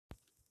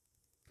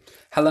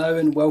Hello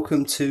and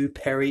welcome to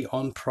Perry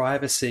on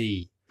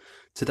Privacy.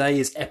 Today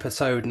is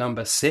episode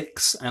number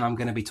 6 and I'm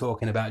going to be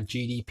talking about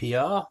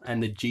GDPR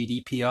and the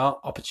GDPR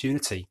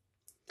opportunity.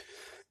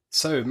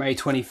 So May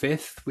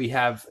 25th we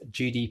have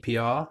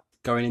GDPR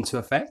going into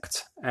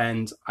effect,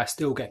 and I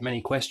still get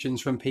many questions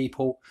from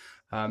people.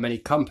 Many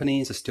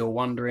companies are still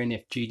wondering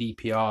if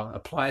GDPR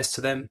applies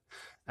to them,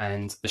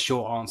 and the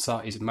short answer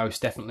is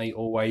most definitely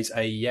always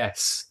a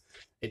yes.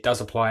 It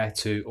does apply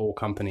to all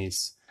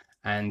companies.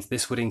 And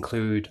this would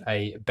include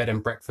a bed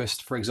and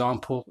breakfast, for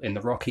example, in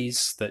the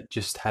Rockies that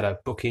just had a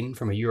booking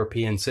from a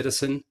European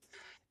citizen.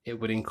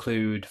 It would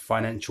include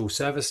financial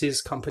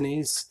services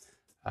companies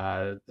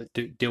that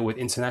deal with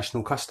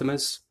international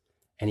customers,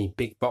 any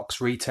big box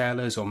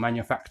retailers or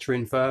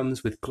manufacturing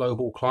firms with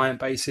global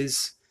client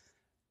bases.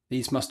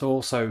 These must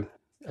also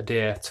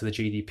adhere to the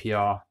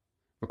GDPR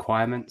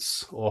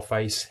requirements or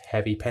face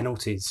heavy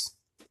penalties.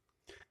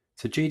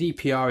 So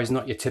GDPR is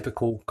not your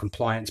typical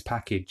compliance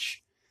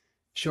package.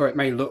 Sure, it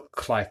may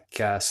look like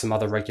some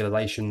other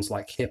regulations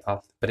like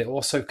HIPAA, but it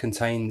also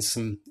contains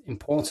some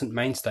important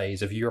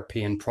mainstays of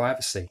European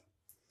privacy.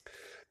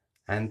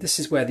 And this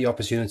is where the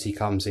opportunity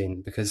comes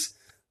in, because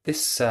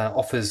this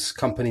offers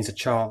companies a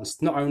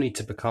chance not only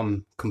to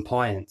become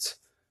compliant,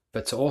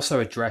 but to also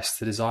address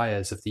the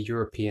desires of the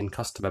European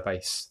customer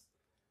base.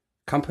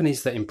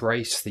 Companies that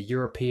embrace the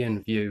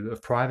European view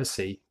of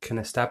privacy can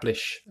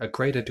establish a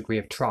greater degree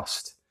of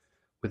trust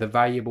with a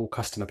valuable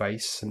customer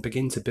base and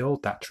begin to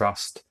build that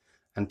trust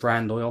and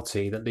brand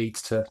loyalty that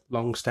leads to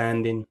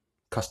long-standing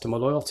customer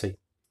loyalty.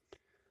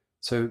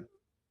 So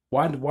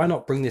why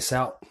not bring this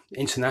out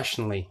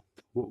internationally?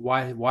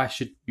 Why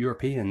should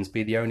Europeans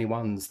be the only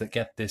ones that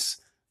get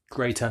this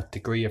greater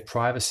degree of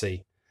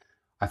privacy?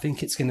 I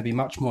think it's going to be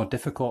much more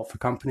difficult for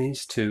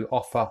companies to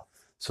offer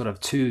sort of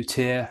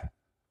two-tier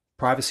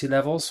privacy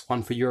levels,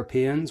 one for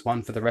Europeans,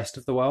 one for the rest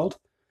of the world.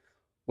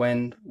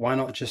 Why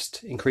not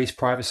just increase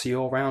privacy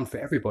all around for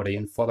everybody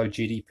and follow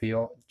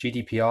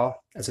GDPR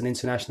as an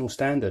international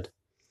standard?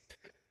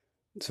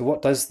 So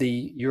what does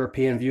the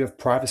European view of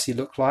privacy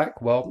look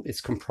like? Well,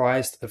 it's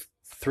comprised of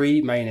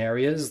 3 main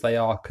areas. They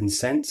are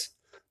consent,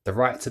 the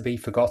right to be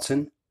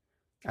forgotten,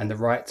 and the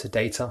right to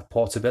data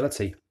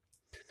portability.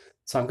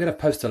 So I'm going to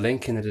post a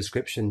link in the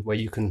description where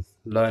you can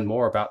learn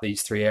more about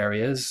these 3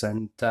 areas.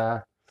 And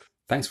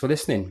thanks for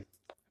listening.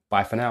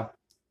 Bye for now.